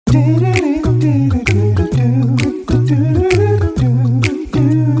Good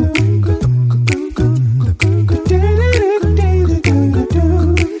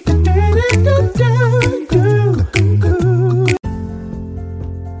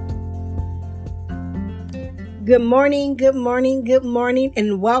morning, good morning, good morning,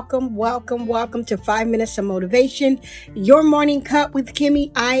 and welcome to 5 Minutes of Motivation, your morning cup with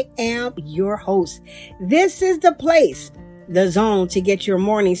Kimmy. I am your host. This is the place, the zone to get your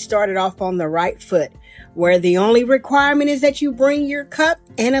morning started off on the right foot, where the only requirement is that you bring your cup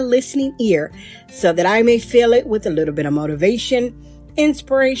and a listening ear so that I may fill it with a little bit of motivation,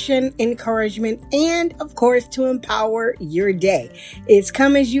 inspiration, encouragement, and of course to empower your day. It's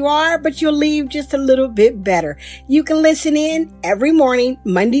come as you are, but you'll leave just a little bit better. You can listen in every morning,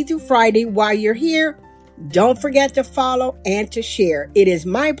 Monday through Friday while you're here. Don't forget to follow and to share. It is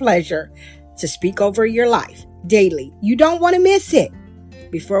my pleasure to speak over your life daily. You don't want to miss it.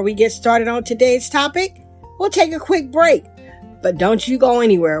 Before we get started on today's topic, we'll take a quick break, but don't you go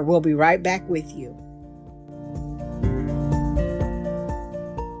anywhere. We'll be right back with you.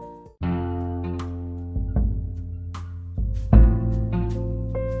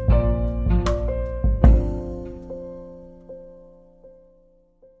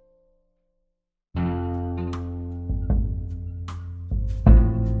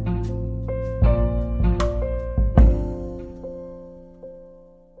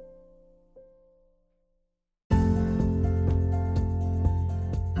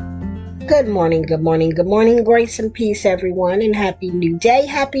 Good morning, grace and peace, everyone, and happy new day,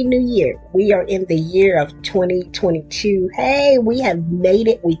 happy new year. We are in the year of 2022. Hey, we have made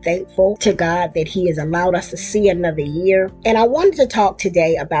it. We're thankful to God that He has allowed us to see another year. And I wanted to talk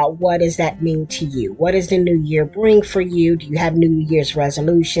today about what does that mean to you? What does the new year bring for you? Do you have New Year's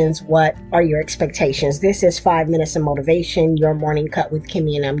resolutions? What are your expectations? This is 5 Minutes of Motivation, your morning cup with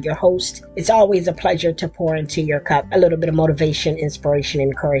Kimmy, and I'm your host. It's always a pleasure to pour into your cup a little bit of motivation, inspiration,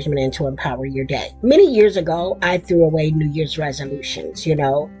 encouragement, and to empower your day. Many years ago, I threw away New Year's resolutions.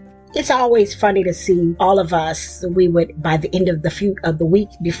 It's always funny to see all of us. We would, by the end of the week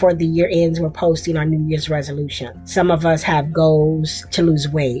before the year ends, we're posting our New Year's resolution. Some of us have goals to lose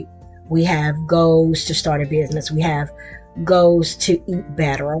weight. We have goals to start a business. We have goals to eat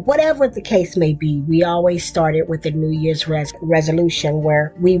better, or whatever the case may be. We always started with a New Year's resolution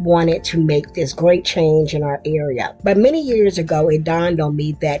where we wanted to make this great change in our area. But many years ago, it dawned on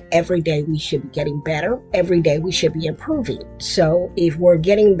me that every day we should be getting better. Every day we should be improving. So if we're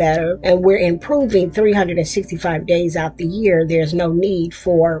getting better and we're improving 365 days out the year, there's no need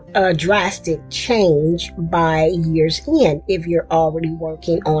for a drastic change by year's end if you're already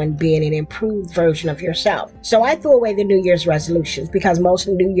working on being an improved version of yourself. So I threw away the New Year's resolutions, because most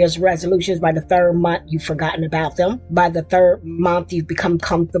New Year's resolutions, by the third month, you've forgotten about them. By the third month, you've become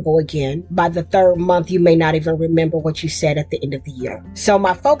comfortable again. By the third month, you may not even remember what you said at the end of the year. So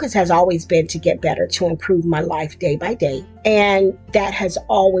my focus has always been to get better, to improve my life day by day. And that has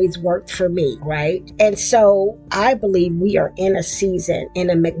always worked for me, right? And so I believe we are in a season,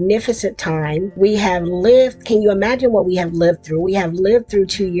 in a magnificent time. We have lived, can you imagine what we have lived through? We have lived through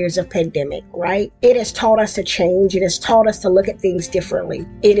 2 years of pandemic, right? It has taught us to change. It has taught us to look at things differently.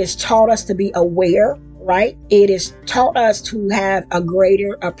 It has taught us to be aware, right? It has taught us to have a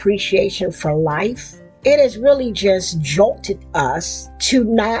greater appreciation for life. It has really just jolted us to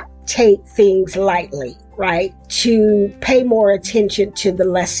not take things lightly, right? To pay more attention to the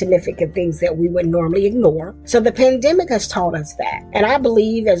less significant things that we would normally ignore. So the pandemic has taught us that. And I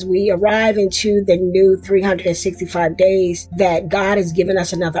believe as we arrive into the new 365 days that God has given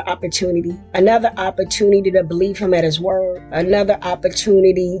us another opportunity to believe Him at His word, another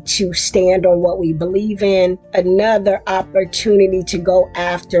opportunity to stand on what we believe in, another opportunity to go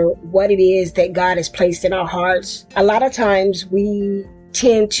after what it is that God has placed in our hearts. A lot of times we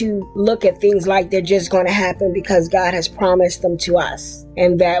tend to look at things like they're just going to happen because God has promised them to us,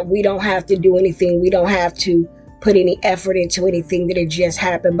 and that we don't have to do anything. We don't have to put any effort into anything, that it just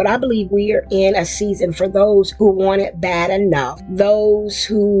happened. But I believe we are in a season for those who want it bad enough, those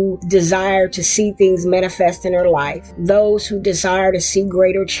who desire to see things manifest in their life, those who desire to see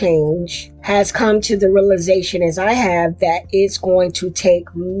greater change, has come to the realization, as I have, that it's going to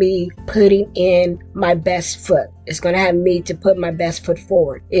take me putting in my best foot. It's going to have me to put my best foot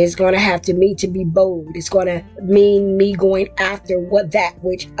forward. It's going to have to me to be bold. It's going to mean me going after that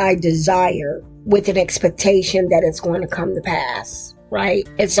which I desire, with an expectation that it's going to come to pass, right?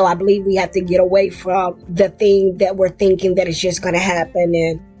 And so I believe we have to get away from the thing that we're thinking that it's just going to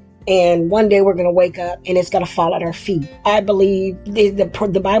happen, and one day we're going to wake up and it's going to fall at our feet. I believe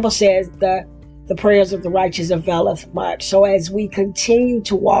the Bible says the The prayers of the righteous availeth much. So as we continue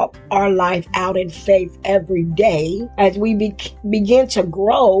to walk our life out in faith every day, as we begin to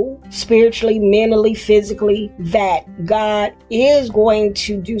grow spiritually, mentally, physically, that God is going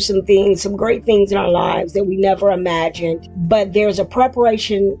to do some things, some great things in our lives that we never imagined. But there's a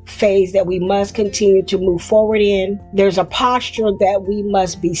preparation phase that we must continue to move forward in. There's a posture that we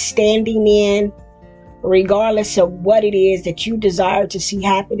must be standing in, regardless of what it is that you desire to see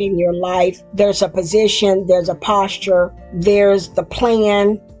happen in your life. There's a position, there's a posture, there's the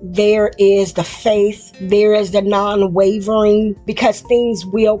plan, there is the faith, there is the non-wavering, because things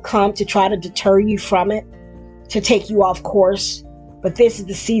will come to try to deter you from it, to take you off course. But this is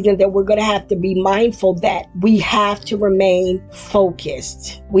the season that we're going to have to be mindful that we have to remain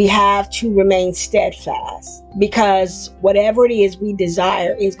focused. We have to remain steadfast, because whatever it is we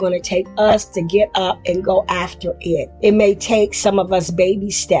desire is going to take us to get up and go after it. It may take some of us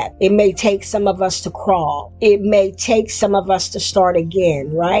baby steps. It may take some of us to crawl. It may take some of us to start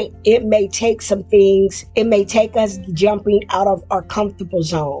again, right? It may take some things. It may take us jumping out of our comfortable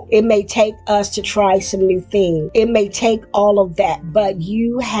zone. It may take us to try some new things. It may take all of that. But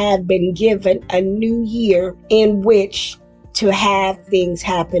you have been given a new year in which to have things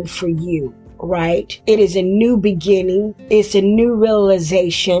happen for you, right? It is a new beginning. It's a new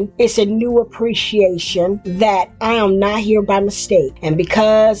realization. It's a new appreciation that I am not here by mistake. And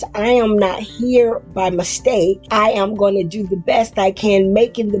because I am not here by mistake, I am going to do the best I can,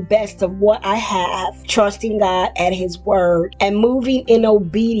 making the best of what I have, trusting God at His word and moving in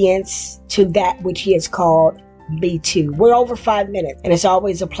obedience to that which He has called me to. We're over 5 minutes, and it's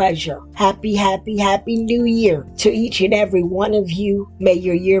always a pleasure. Happy New Year to each and every one of you. May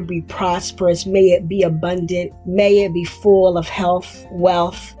your year be prosperous. May it be abundant. May it be full of health,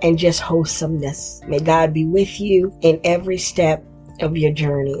 wealth, and just wholesomeness. May God be with you in every step of your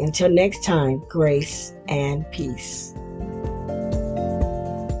journey. Until next time, grace and peace.